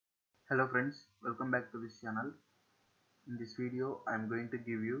Hello friends, welcome back to this channel. In this video, I am going to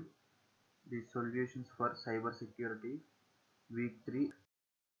give you the solutions for cybersecurity week 3.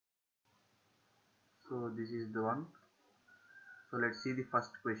 So this is the one. So let's see the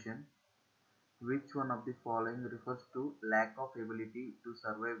first question. Which one of the following refers to lack of ability to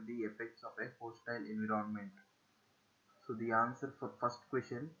survive the effects of a hostile environment? So the answer for first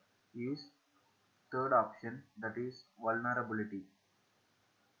question is third option, that is vulnerability.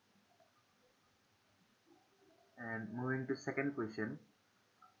 And moving to second question,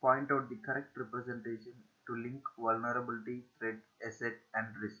 point out the correct representation to link vulnerability, threat, asset and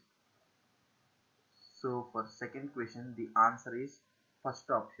risk. So for second question, the answer is first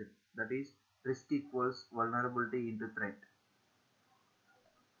option, that is risk equals vulnerability into threat.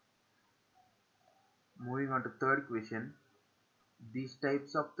 Moving on to third question, these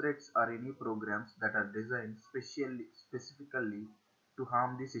types of threats are any programs that are designed specifically to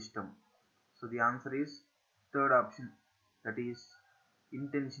harm the system. So the answer is third option, that is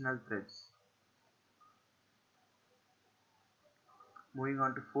intentional threats. Moving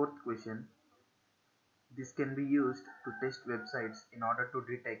on to fourth question, this can be used to test websites in order to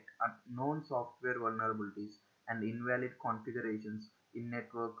detect unknown software vulnerabilities and invalid configurations in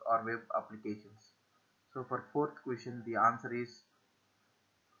network or web applications. So for fourth question, the answer is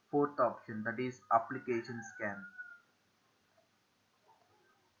fourth option, that is application scan.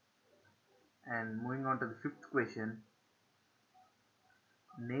 And moving on to the fifth question,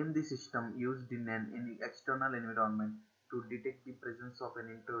 name the system used in an external environment to detect the presence of an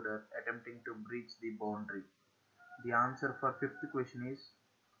intruder attempting to breach the boundary. The answer for fifth question is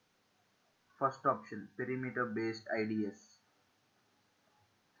first option, perimeter based IDS.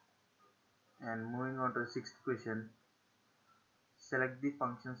 And moving on to the sixth question, select the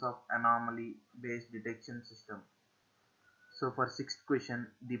functions of anomaly based detection system. So for sixth question,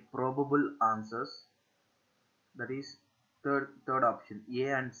 the probable answers, that is third option,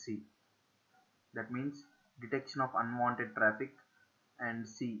 A and C. That means detection of unwanted traffic, and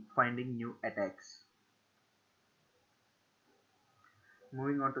C, finding new attacks.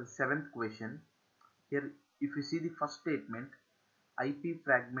 Moving on to the seventh question. Here, if you see the first statement, IP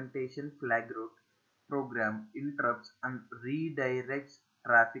fragmentation flag route program interrupts and redirects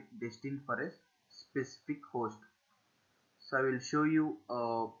traffic destined for a specific host. So I will show you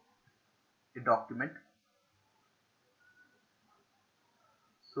a document.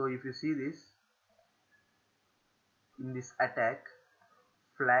 So if you see this, in this attack,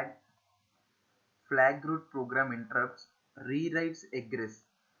 flag flag route program interrupts, rewrites egress.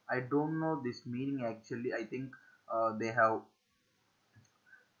 I don't know this meaning actually. I think they have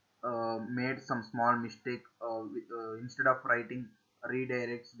made some small mistake. Instead of writing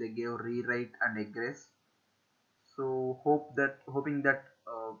redirects, they gave rewrite and egress. So hoping that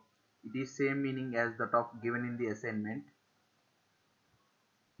it is same meaning as that of given in the assignment.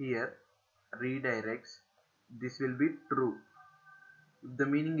 Here redirects, this will be true. If the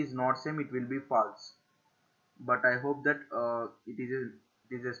meaning is not same, it will be false. But I hope that it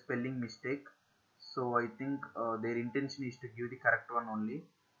is a spelling mistake. So I think their intention is to give the correct one only.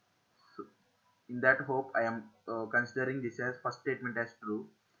 So in that hope, I am considering this as first statement as true,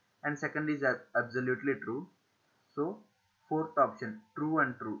 and second is absolutely true. So fourth option, true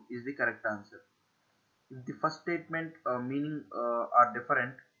and true, is the correct answer. If the first statement meaning are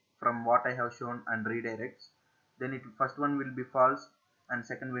different from what I have shown and redirects, then it first one will be false and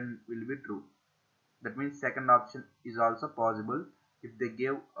second one will be true. That means second option is also possible if they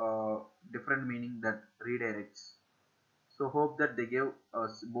give different meaning that redirects. So hope that they gave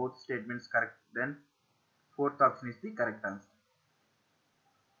both statements correct, then fourth option is the correct answer.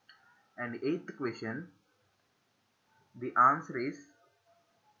 And eighth question, the answer is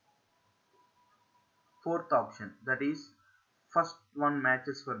fourth option, that is first one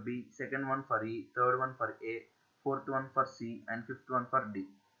matches for B, second one for E, third one for A, fourth one for C and fifth one for D.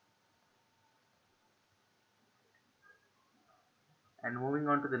 And moving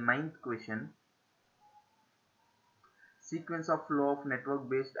on to the ninth question, sequence of flow of network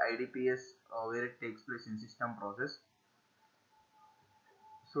based IDPS where it takes place in system process.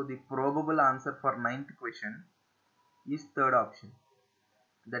 So the probable answer for ninth question is third option,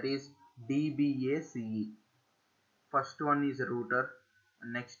 that is DBACE. First one is router,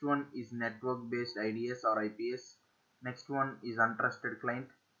 next one is network based IDS or IPS, next one is untrusted client,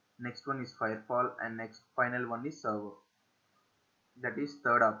 next one is firewall, and next final one is server. That is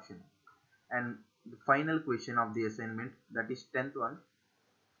third option. And the final question of the assignment, that is 10th one,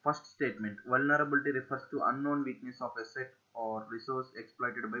 first statement, vulnerability refers to unknown weakness of a set or resource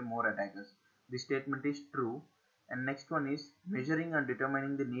exploited by more attackers. The statement is true, And next one is measuring and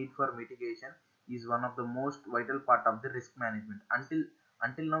determining the need for mitigation is one of the most vital part of the risk management.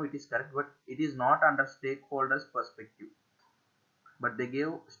 Until now it is correct, but it is not under stakeholders perspective, but they gave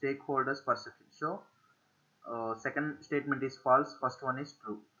stakeholders perspective. So second statement is false, first one is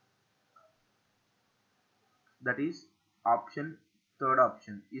true. That is option, third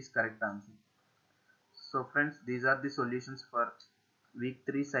option is correct answer. So friends, these are the solutions for week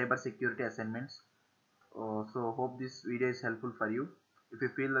 3 cyber security assignments. So hope this video is helpful for you. If you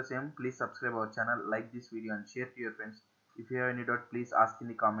feel the same, please subscribe our channel, like this video and share to your friends. If you have any doubt, please ask in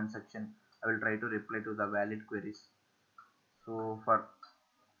the comment section. I will try to reply to the valid queries. So for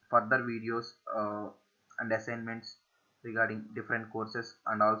further videos and assignments regarding different courses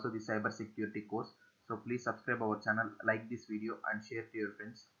and also the cyber security course, so please subscribe our channel, like this video and share to your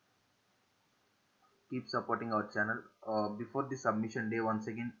friends. Keep supporting our channel. Before the submission day, once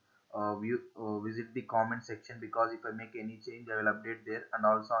again visit the comment section, because if I make any change I will update there and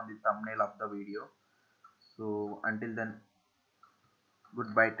also on the thumbnail of the video. So until then,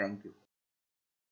 goodbye, thank you.